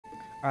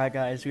Alright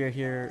guys, we are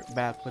here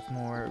back with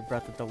more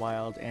Breath of the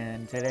Wild,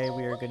 and today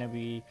we are going to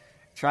be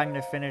trying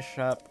to finish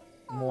up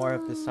more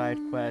of the side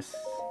quests.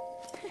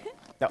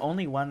 The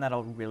only one that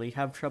I'll really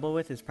have trouble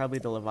with is probably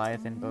the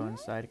Leviathan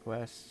Bones side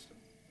quests.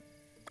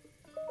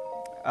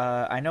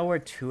 I know where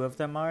two of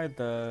them are.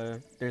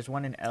 There's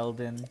one in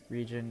Eldin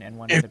region and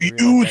one in If the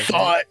Gerudo you Desert.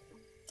 thought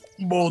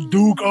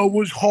Molduga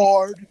was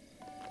hard,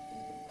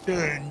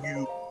 then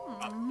you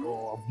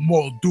know of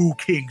Moldu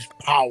King's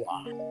power.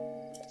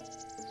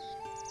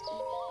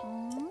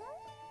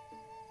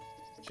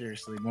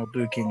 Seriously,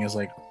 Moldu King is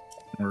like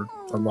we're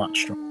a lot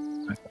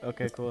stronger.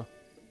 Okay, cool.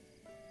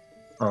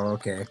 Oh,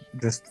 okay.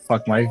 Just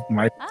fuck my.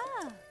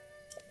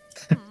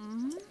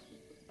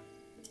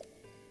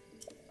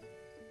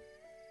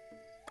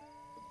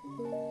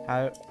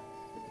 How?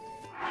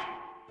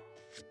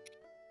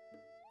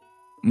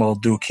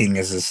 Moldu King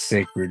is a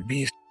sacred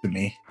beast to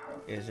me.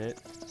 Is it?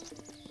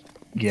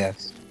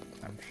 Yes.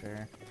 I'm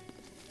sure.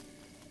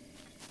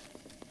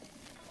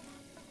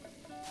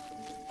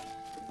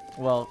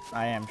 Well,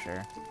 I am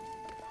sure.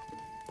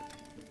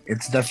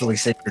 It's definitely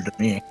sacred to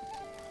me.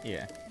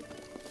 Yeah.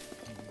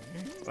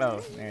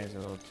 Oh, there's a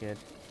little kid.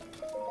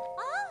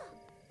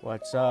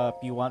 What's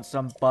up? You want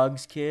some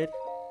bugs, kid?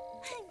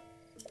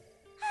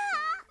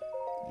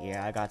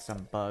 Yeah, I got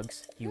some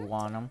bugs. You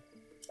want them?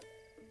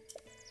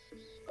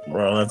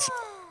 Bro, that's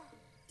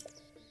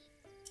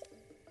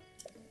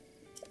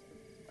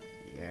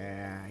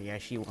Yeah,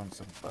 she wants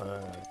some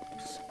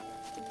bugs.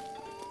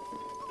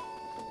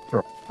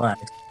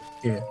 relax.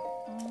 Yeah.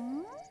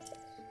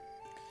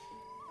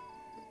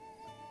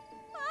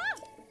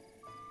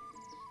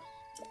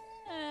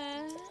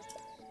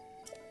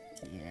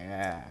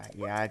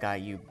 Yeah, I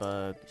got you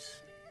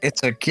bugs.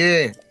 It's a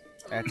kid.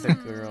 That's a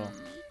girl.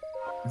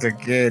 It's a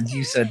kid.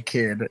 You said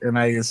kid, and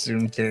I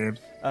assumed kid.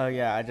 Oh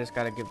yeah, I just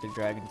gotta give the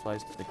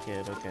dragonflies to the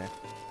kid, okay.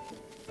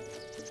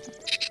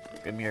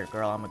 Come here,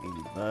 girl, I'm gonna give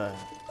you bugs.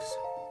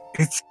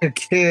 It's a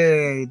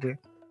kid.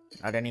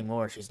 Not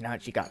anymore, she's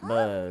not, she got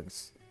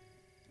bugs.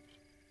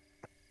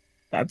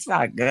 That's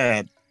not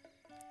good.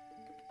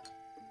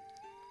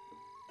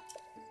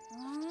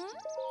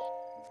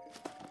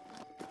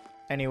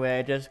 Anyway,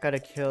 I just gotta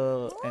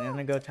kill an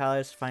indigo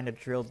talus, find a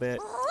drill bit,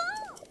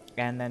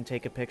 and then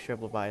take a picture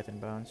of Leviathan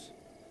bones.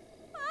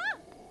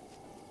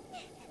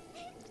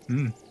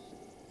 I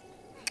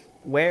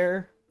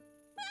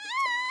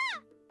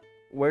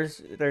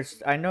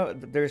know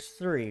there's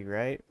 3,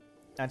 right?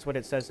 That's what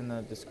it says in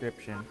the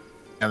description.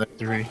 Yeah, there's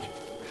 3.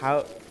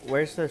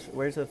 Where's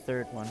the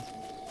third one?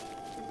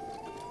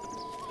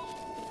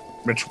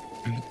 Which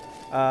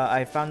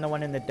I found the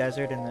one in the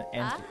desert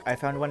I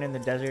found one in the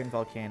desert in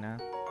Volcano.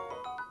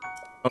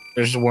 oh,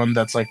 there's one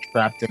that's like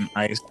trapped in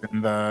ice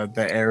in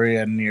the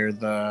area near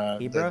the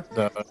Hebra?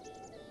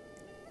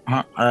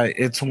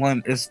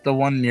 it's the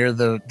one near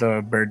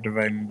the bird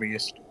divine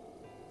beast.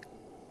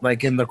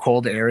 Like in the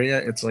cold area,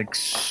 it's like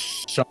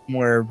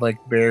somewhere like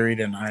buried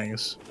in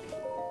ice.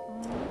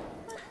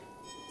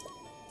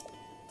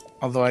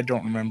 Although I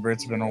don't remember,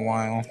 it's been a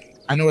while.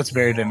 I know it's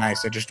buried in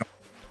ice, I just don't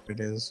know what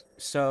it is.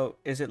 So,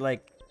 is it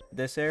like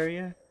this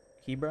area?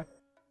 Hebra?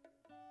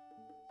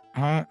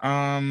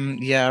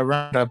 Yeah,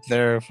 around up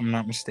there if I'm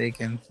not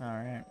mistaken.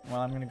 Alright,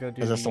 well I'm gonna go do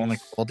Because that's the only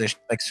these. coldish,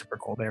 like super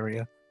cold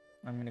area.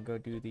 I'm gonna go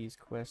do these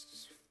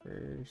quests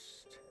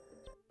first.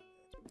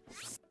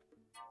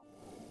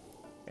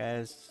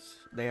 As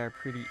they are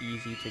pretty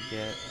easy to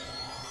get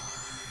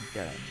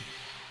done.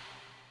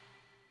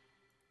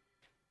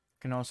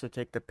 Can also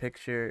take the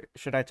picture.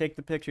 Should I take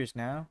the pictures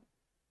now?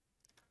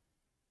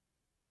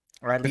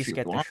 Or at If least you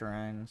get the want.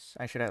 shrines.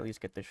 I should at least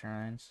get the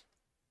shrines.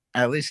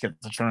 At least get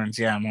the turns,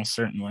 yeah, most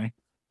certainly.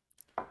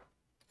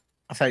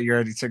 I thought you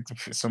already took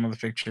some of the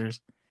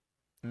pictures.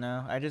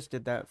 No, I just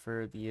did that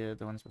for the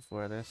ones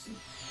before this.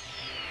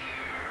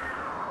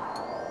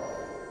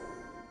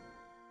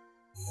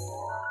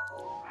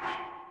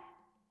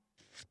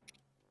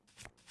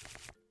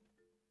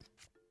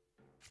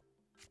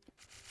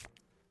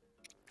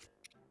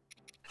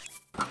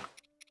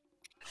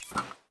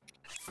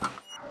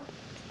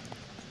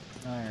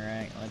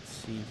 Alright, let's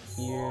see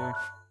here.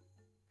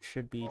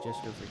 Should be just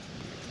over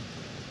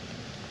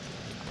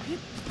here.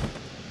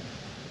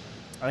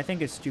 I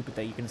think it's stupid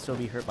that you can still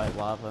be hurt by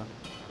lava.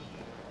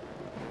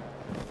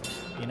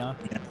 You know?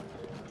 Yeah.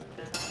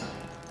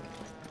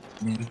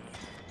 Mm.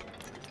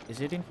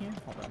 Is it in here?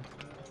 Hold on.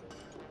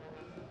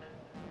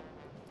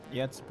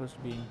 Yeah, it's supposed to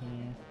be in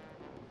here.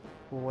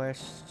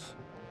 Quest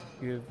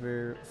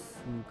River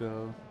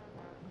Fugo.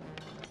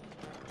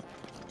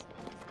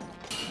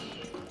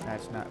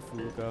 That's not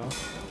Fugo.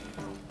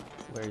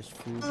 Where's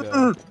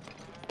Fugo?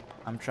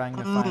 I'm trying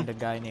to find a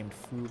guy named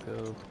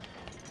Fugo.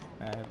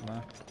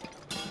 Magma.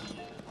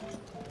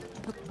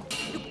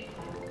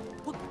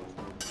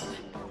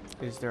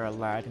 Is there a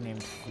lad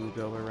named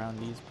Fugo around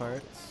these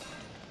parts?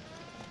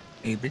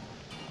 Maybe.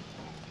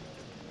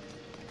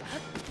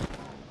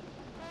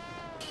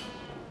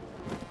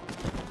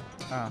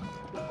 Oh.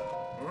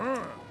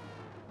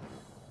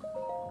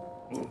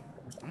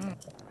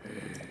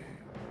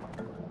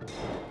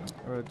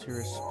 Road to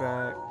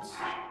respect.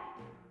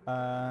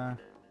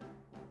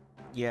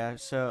 Yeah,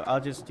 so I'll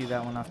just do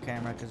that one off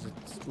camera because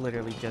it's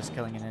literally just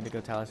killing an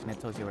Indigo Talus and it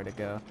tells you where to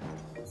go.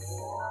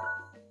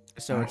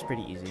 So it's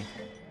pretty easy.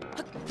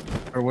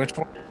 For which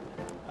one?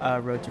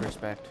 Road to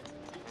respect.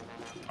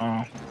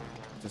 Oh,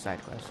 It's a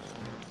side quest.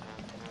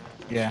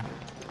 yeah.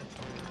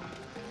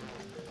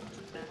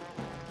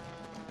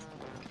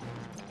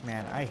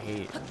 Man, I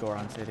hate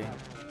Goron City.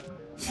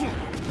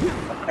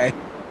 Okay.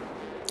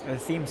 The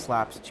theme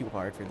slaps too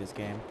hard for this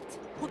game.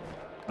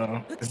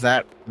 Oh, is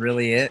that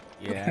really it?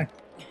 Yeah.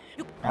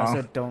 I Oh,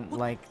 also don't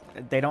like...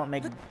 They don't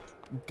make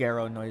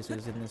Garo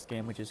noises in this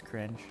game, which is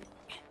cringe.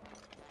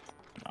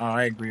 oh,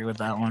 I agree with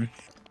that one.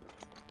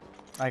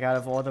 Like, out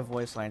of all the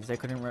voice lines, they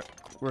couldn't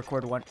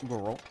record one...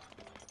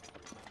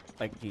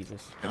 Like,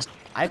 Jesus. Yes.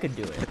 I could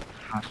do it.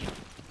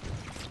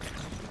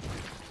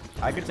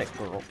 I could say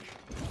girl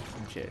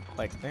and shit.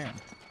 Like, damn.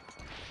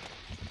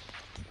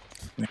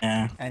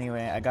 Yeah.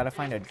 Anyway, I gotta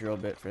find a drill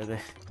bit for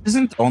this. This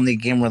isn't the only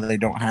game where they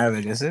don't have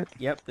it, is it?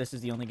 Yep, this is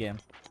the only game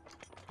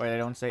where they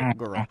don't say Oh.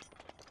 girl.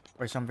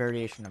 Or some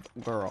variation of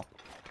girl.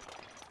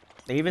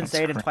 They even That's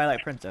say it in cra-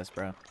 Twilight Princess,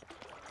 bro.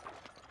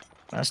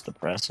 That's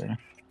depressing.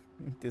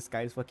 This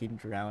guy's fucking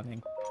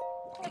drowning.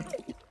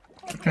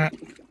 What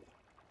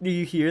Do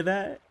you hear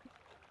that?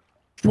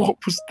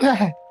 was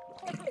that?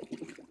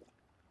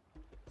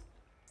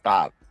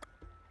 Stop.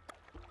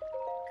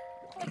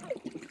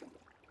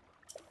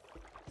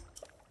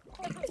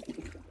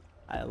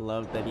 I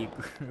love that he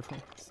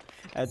grows.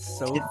 That's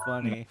so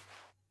funny.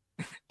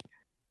 I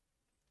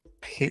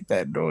hate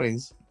that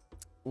noise.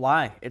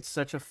 Why? It's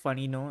such a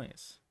funny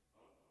noise.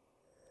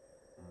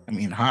 I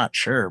mean, hot,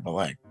 sure, but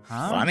like,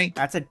 Huh? funny?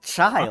 That's a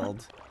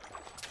child.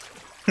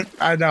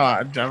 I know,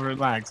 I'm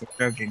relaxed, I'm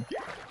joking.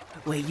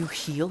 Wait, you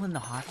heal in the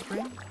hot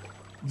spring?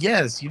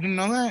 Yes, you didn't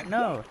know that?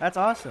 No, that's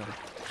awesome.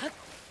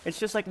 It's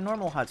just like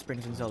normal hot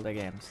springs in Zelda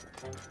games.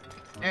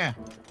 Yeah.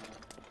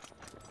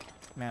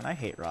 Man, I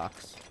hate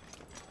rocks.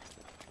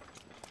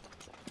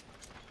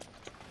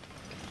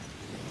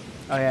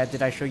 Oh yeah,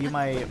 did I show you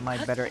my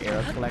better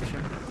arrow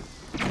collection?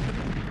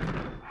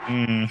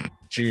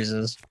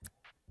 Jesus.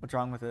 What's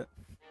wrong with it?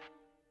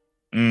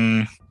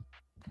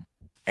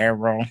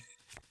 Arrow.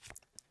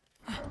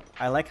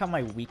 I like how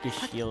my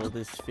weakest shield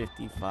is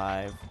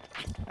 55.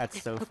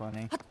 That's so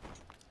funny.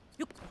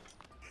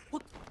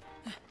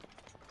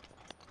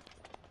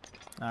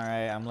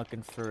 Alright, I'm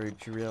looking for a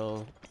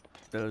drill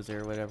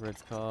dozer, whatever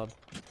it's called.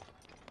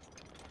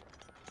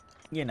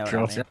 You know what I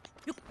Drill mean. shaft?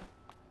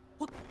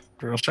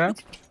 Drill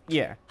shaft?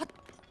 Yeah.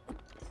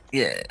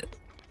 Yeah.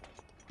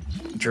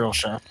 Drill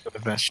shaft are the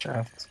best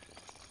shaft.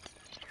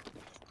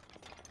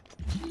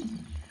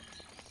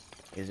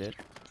 Is it?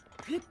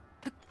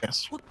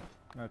 Yes.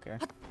 Okay.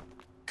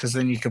 Because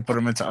then you can put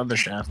them into other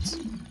shafts.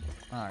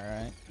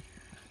 Alright.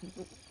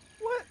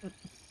 What?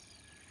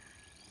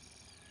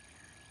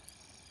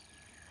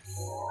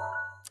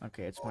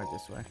 Okay, it's more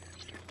this way.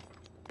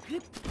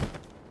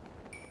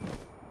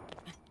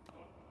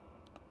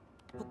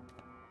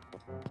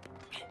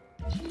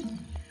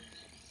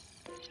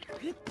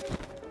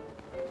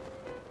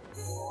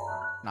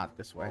 Not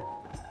this way.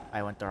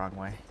 I went the wrong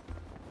way.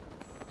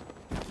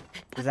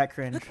 Is that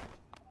cringe?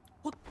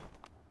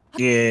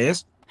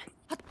 Yes.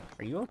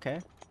 Are you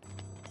okay?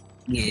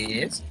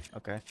 Yes.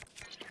 Okay.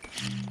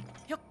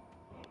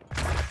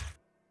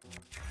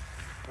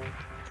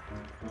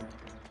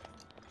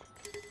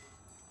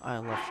 I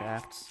love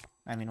shafts.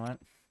 I mean, what?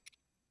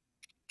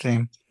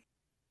 Same.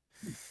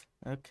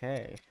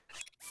 Okay.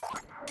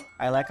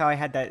 I like how I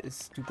had that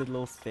stupid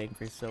little thing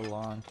for so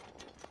long.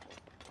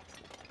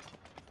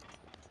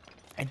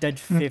 I did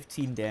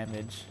 15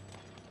 damage,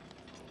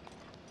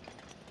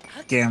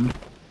 Damn.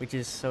 which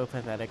is so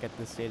pathetic at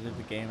this stage of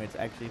the game. It's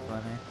actually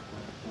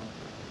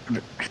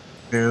funny.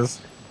 It is.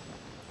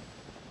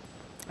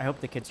 I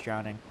hope the kid's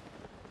drowning.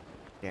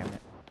 Damn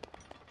it.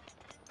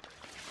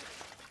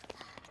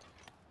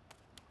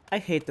 I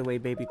hate the way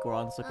baby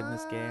Gorons look in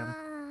this game.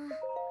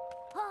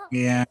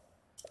 Yeah.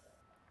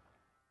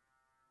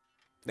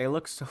 They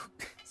look so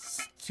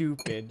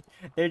stupid.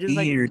 They're just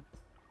Weird. like...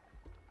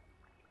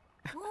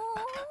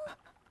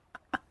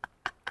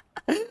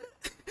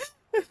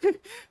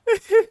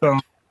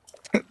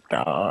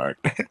 Dog.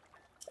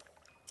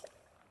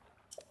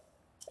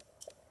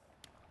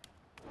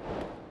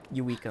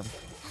 You weak 'em.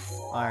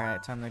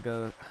 Alright, time to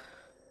go.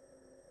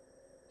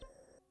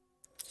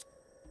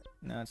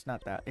 No, it's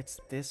not that. It's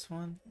this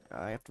one.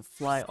 I have to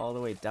fly all the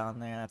way down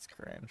there. That's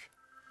cringe.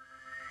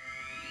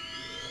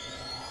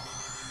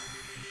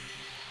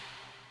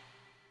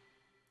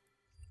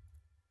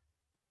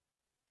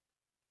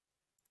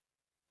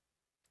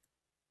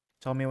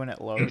 Tell me when it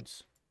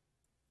loads.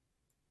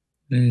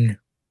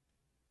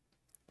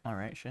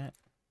 Alright, shit.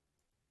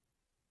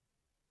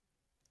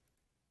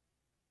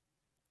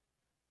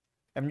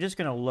 I'm just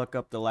gonna look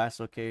up the last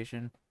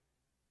location.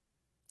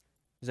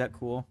 Is that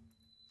cool?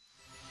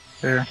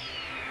 Sure.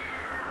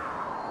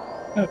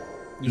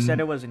 You said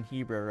it was in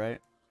Hebrew, right?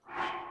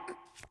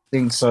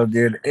 Think so,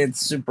 dude. It's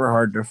super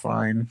hard to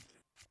find.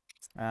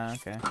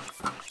 Okay.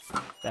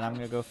 Then I'm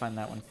gonna go find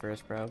that one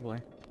first, probably.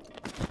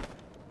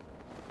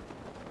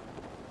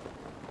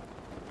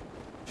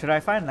 Should I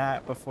find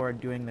that before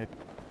doing the...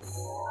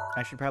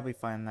 I should probably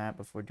find that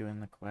before doing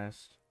the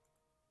quest.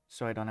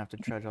 So I don't have to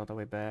trudge all the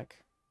way back.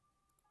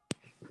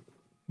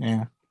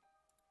 Yeah.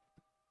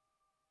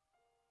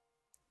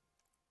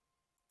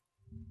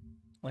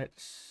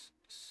 Let's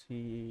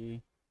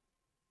see...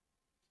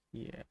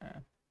 Yeah.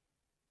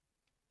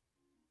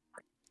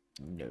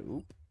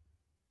 Nope.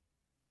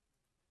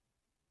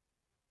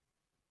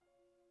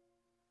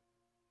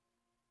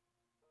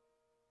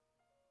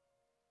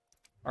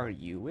 Are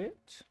you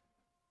it?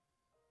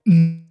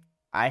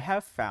 I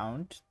have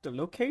found the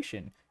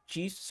location.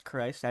 Jesus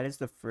Christ, that is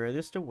the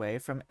furthest away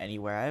from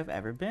anywhere I've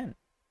ever been.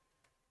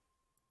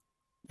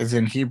 It's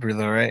in Hebrew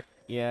though, right?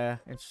 Yeah,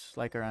 it's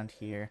like around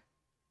here.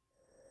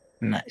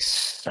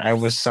 Nice. I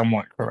was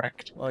somewhat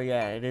correct. Well,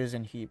 yeah, it is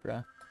in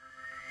Hebrew.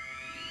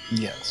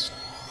 Yes.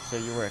 So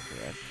you were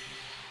correct.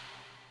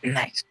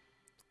 Nice.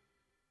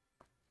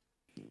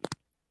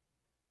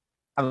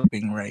 I love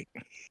being right.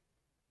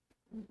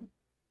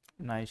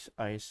 Nice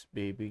ice,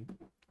 baby.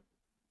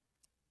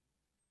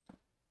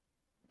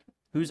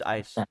 Who's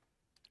ice?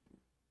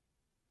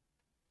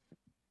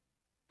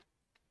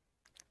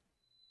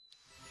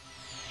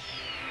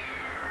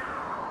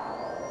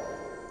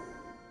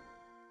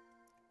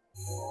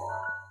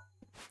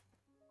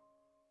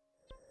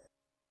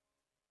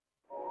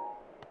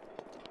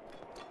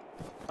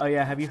 Oh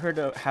yeah, have you heard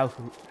of how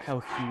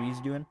Huey's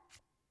doing?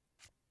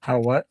 How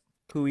what?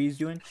 Huey's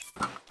doing?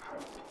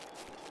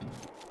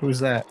 Who's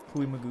that?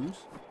 Huey Magoos?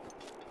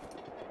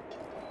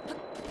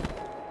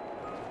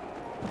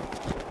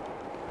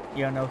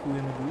 You don't know Huey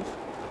Magoos?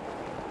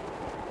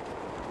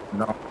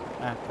 No.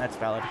 Ah, that's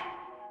valid.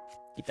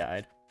 He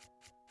died.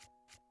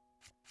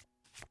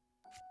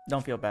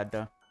 Don't feel bad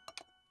though.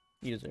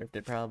 You deserved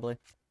it probably.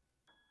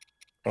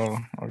 Oh,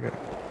 okay.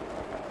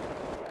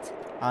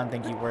 I don't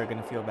think you were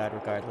gonna feel bad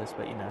regardless,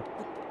 but you know.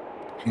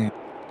 Yeah.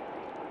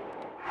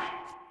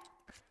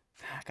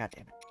 God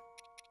damn it.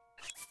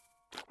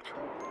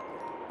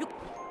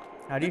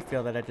 How do you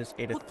feel that I just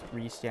ate a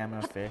 3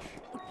 stamina fish?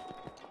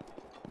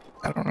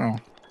 I don't know.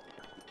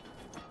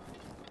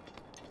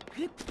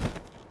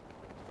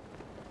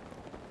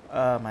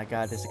 Oh my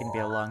god, this is gonna be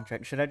a long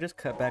trek. Should I just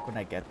cut back when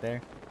I get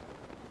there?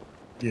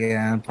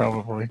 Yeah,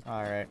 probably.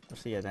 Alright, we'll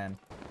see you then.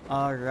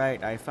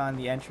 Alright, I found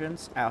the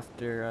entrance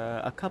after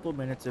a couple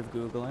minutes of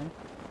Googling.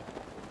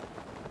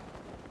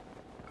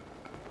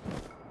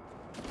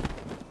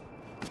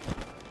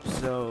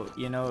 So,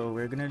 you know what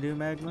we're gonna do,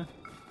 Magma?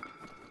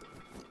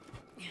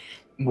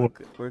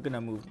 We're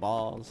gonna move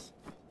balls.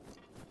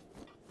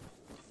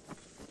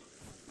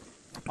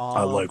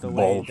 All the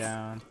way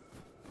down.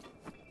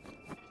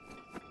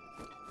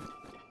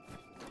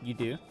 You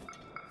do?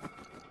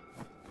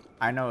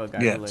 I know a guy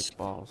who likes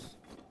balls.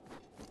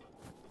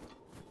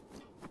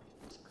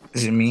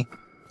 Is it me?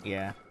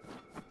 Yeah,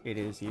 it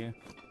is you.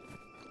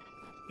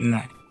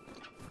 No.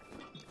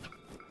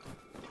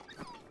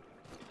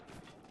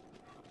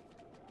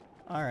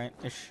 Alright,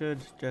 it should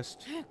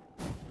just...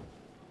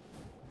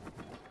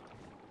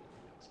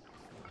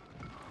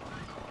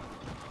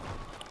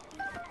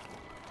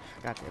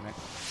 God damn it.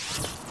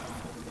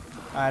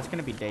 It's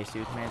gonna be day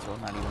suit. May as well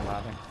not even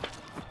bother.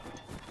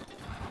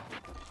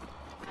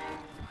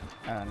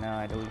 Oh no,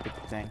 I deleted the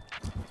thing.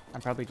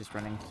 I'm probably just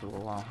running into a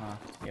wall, huh?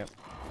 Yep.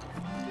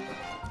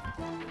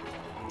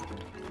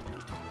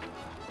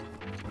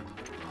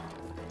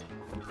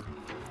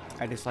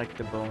 I just like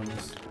the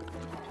bones.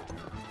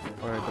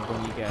 Or the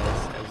bony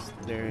guys, as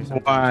they're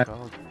sometimes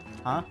called.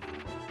 Huh?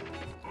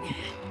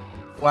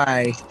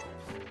 Why?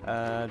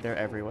 They're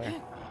everywhere.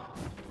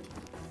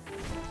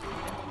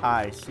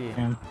 I see.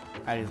 Yeah.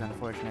 It is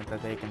unfortunate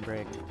that they can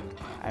break.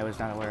 I was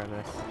not aware of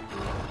this.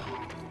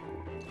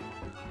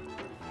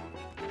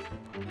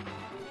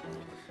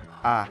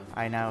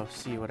 I now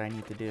see what I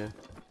need to do.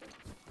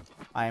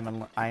 I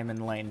am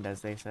enlightened, as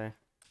they say.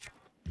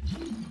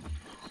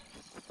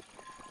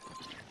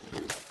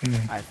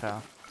 I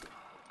fell.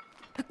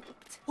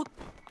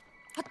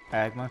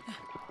 Agma?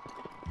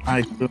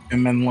 I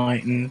am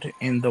enlightened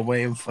in the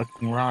way of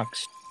fucking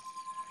rocks.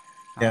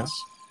 Huh? Yes.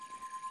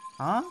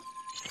 Huh?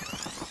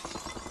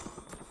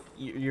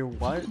 You're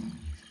what?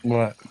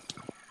 What?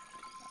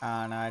 No,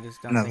 I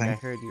just don't Nothing. think I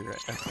heard you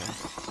right. Okay.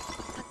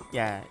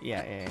 Yeah.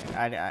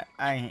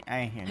 I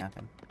ain't hear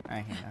nothing. I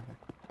ain't hear nothing.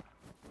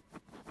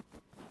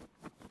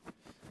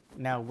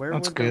 Now, where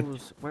That's were good.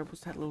 those? Where was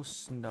that little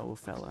snow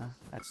fella?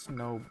 That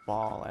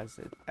snowball, as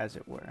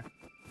it were.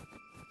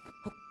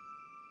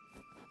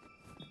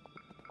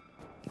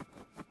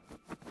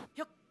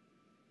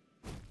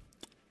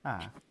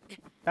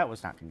 That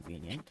was not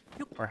convenient,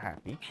 or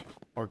happy,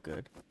 or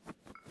good.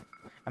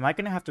 Am I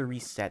gonna have to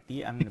reset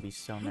the? I'm gonna be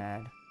so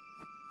mad.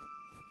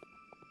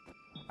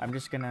 I'm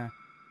just gonna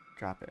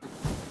drop it.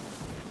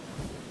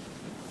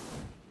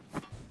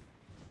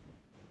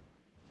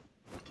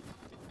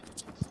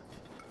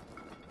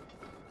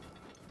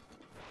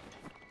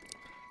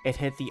 It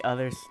hit the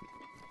others.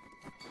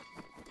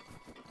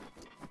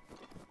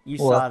 You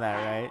What? saw that,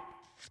 right?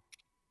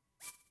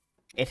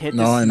 It hit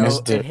the No, I snow.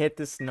 missed It it. hit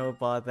the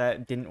snowball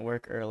that didn't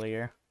work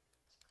earlier,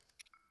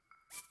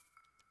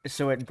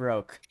 so it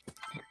broke.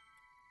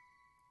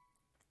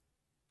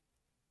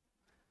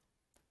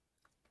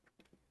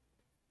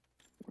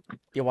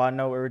 You want to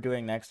know what we're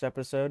doing next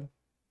episode?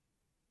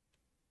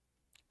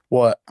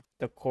 What?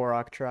 The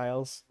Korok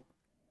trials.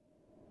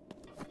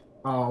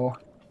 Oh.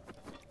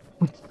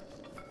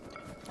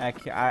 I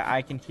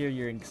can hear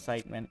your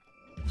excitement.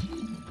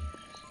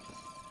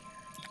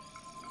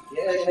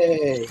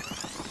 Yay!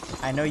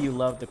 I know you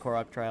love the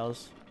Korok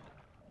trials.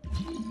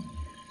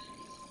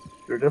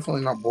 They're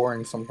definitely not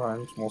boring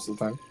sometimes, most of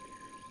the time.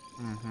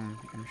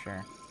 I'm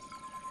sure.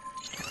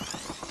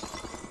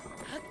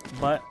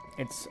 But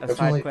it's a side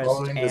Definitely quest,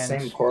 following the and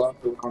same Korok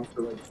around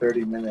for like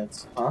 30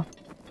 minutes, huh?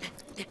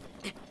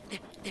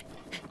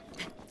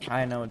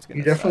 I know it's You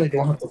gonna definitely suck.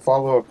 don't have to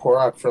follow a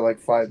Korok for like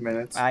 5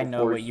 minutes I know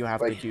before, what you have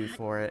to like, do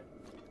for it.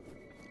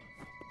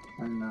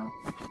 I know.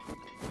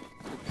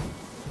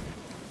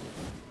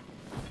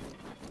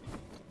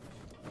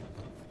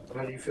 But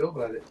how do you feel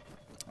about it?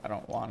 I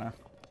don't wanna.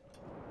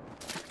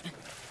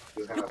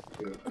 You have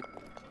to.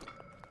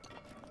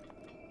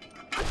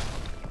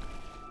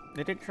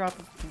 Did it drop?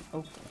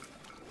 Oh.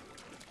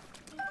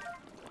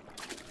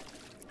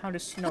 How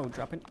does snow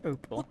drop an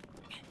opal?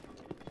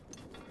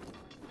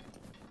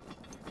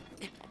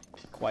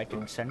 Quite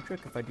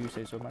eccentric, if I do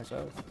say so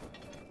myself.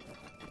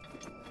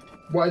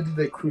 Why did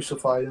they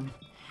crucify him?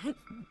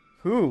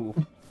 Who?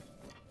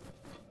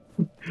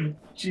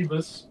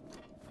 Jeebus.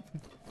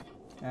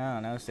 I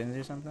don't know, sins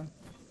or something?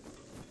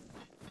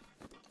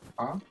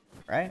 Huh?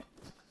 Right?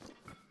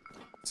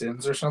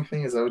 Sins or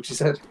something? Is that what you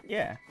said?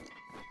 Yeah.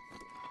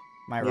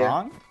 Am I Yeah.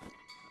 wrong?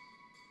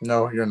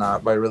 No, you're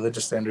not. By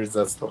religious standards,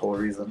 that's the whole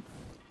reason.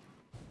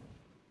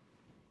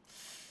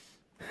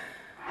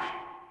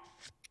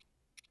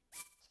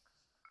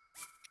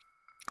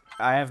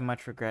 I have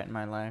much regret in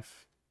my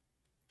life.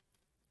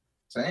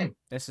 Same.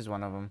 This is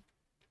one of them.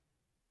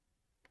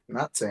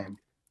 Not same.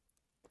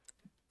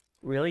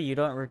 Really? You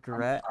don't I'm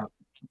regret not.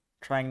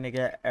 trying to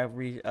get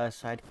every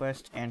side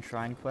quest and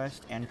shrine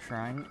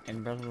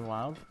in Breath of the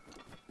Wild?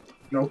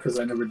 No, because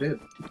I never did.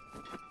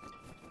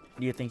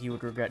 Do you think you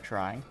would regret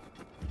trying?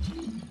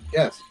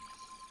 Yes.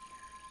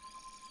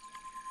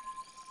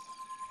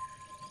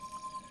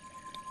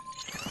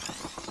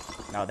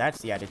 Now that's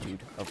the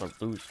attitude of a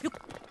loser.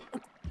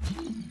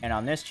 And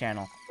on this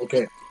channel,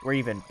 Okay. we're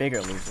even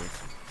bigger losers.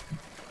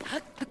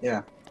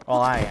 Yeah.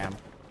 Well, I am.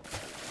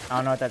 I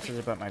don't know what that says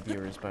about my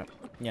viewers, but,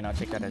 you know,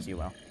 take that as you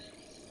will.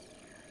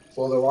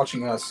 Well, they're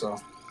watching us, so.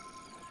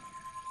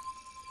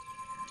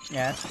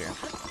 Yeah, that's true.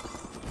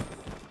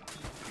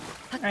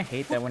 I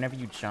hate that whenever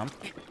you jump,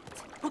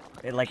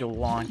 it, like,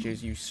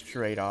 launches you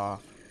straight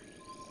off.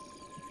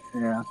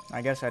 Yeah.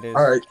 I guess that is...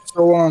 Alright,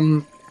 so,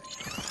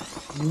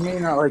 you may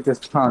not like this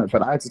comment,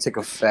 but I have to take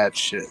a fat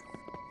shit.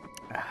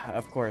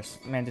 Of course,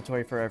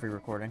 mandatory for every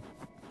recording.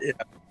 Yeah,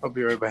 I'll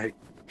be right back.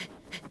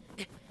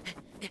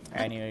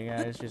 Anyway,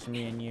 guys, just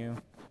me and you.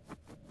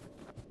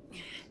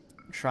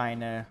 Trying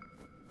to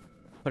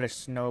put a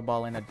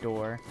snowball in a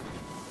door.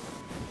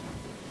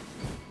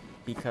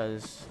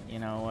 Because, you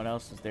know, what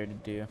else is there to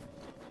do?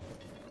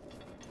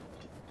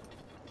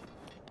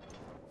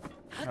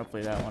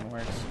 Hopefully that one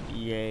works.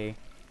 Yay.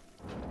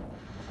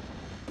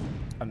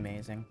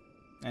 Amazing.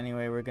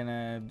 Anyway, we're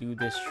gonna do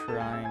this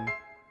shrine.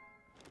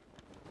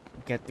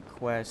 Get the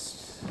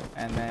quest.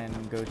 And then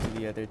go to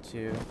the other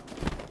two.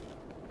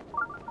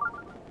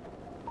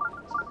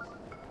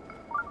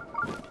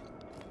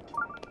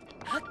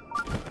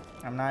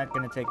 I'm not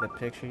gonna take the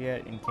picture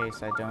yet in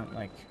case I don't,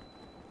 like,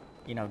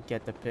 you know,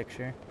 get the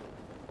picture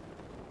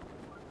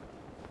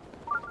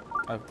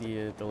of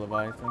the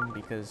Leviathan,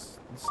 because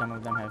some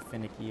of them have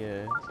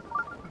finicky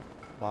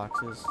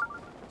boxes.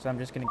 So I'm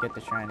just gonna get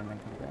the shrine and then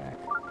come back.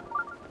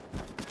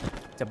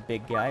 It's a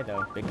big guy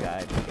though, big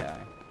guy.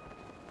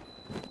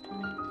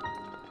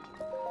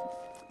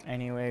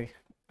 Anyway,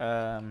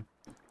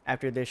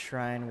 after this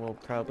shrine, we'll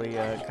probably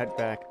cut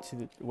back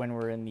to when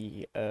we're in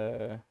the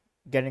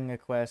getting a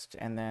quest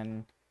and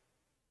then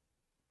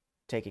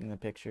taking the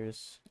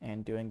pictures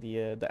and doing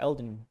the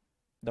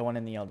one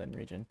in the Elden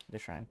region, the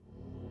shrine.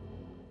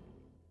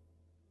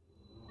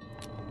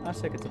 Oh,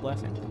 sick, it's a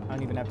blessing. I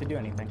don't even have to do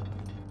anything.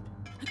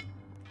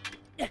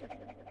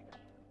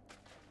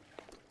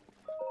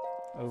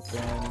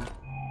 Open.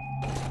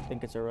 I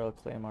think it's a royal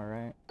claymore,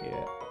 right?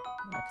 Yeah.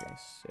 Okay,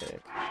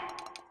 sick.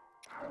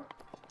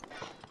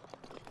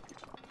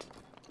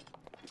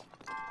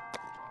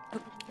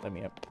 Let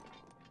me up.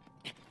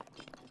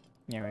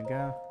 There we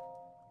go.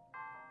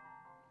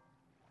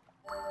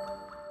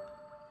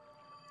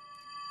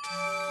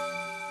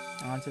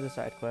 On to the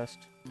side quest.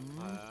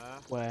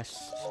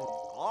 Quest.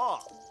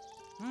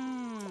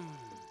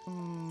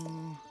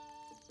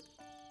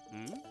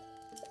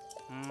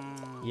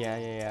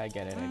 Yeah, I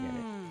get it.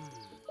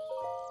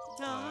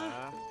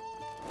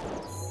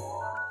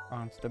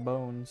 Onto the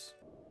bones.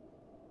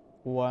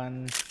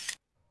 1,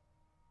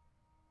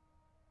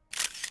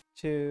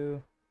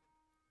 2,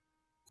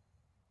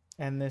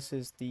 And this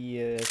is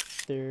the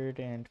third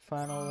and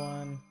final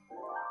one.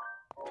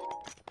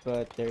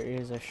 But there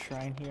is a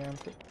shrine here.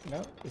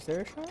 No, is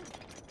there a shrine?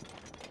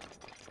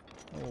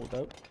 Hold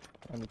up.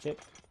 Let me check.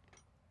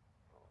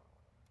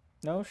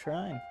 No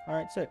shrine.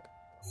 Alright, sick.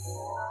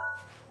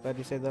 Glad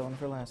you saved that one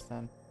for last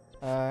then.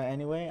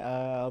 Anyway,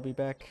 I'll be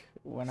back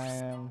when I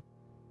am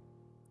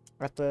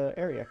at the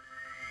area.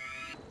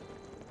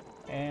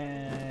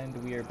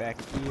 And we are back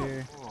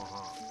here.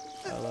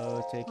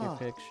 Hello, take your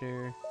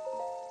picture.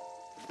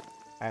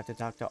 I have to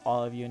talk to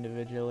all of you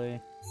individually.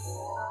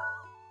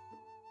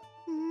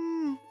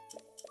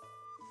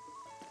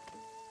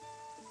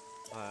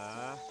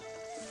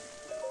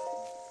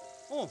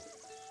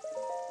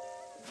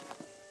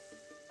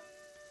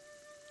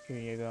 Here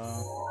you go.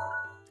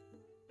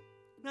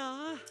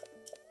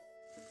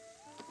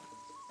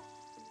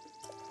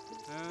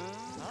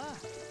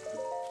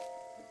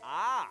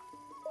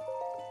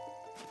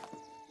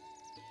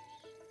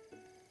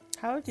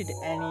 How did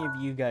any of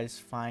you guys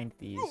find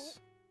these?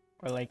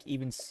 Or like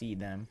even see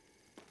them?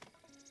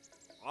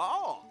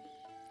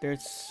 They're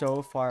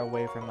so far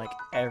away from like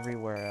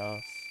everywhere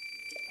else.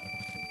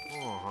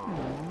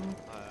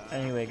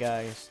 Anyway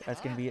guys, that's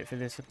gonna be it for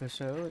this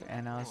episode,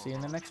 and I'll see you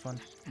in the next one.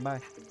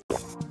 Bye.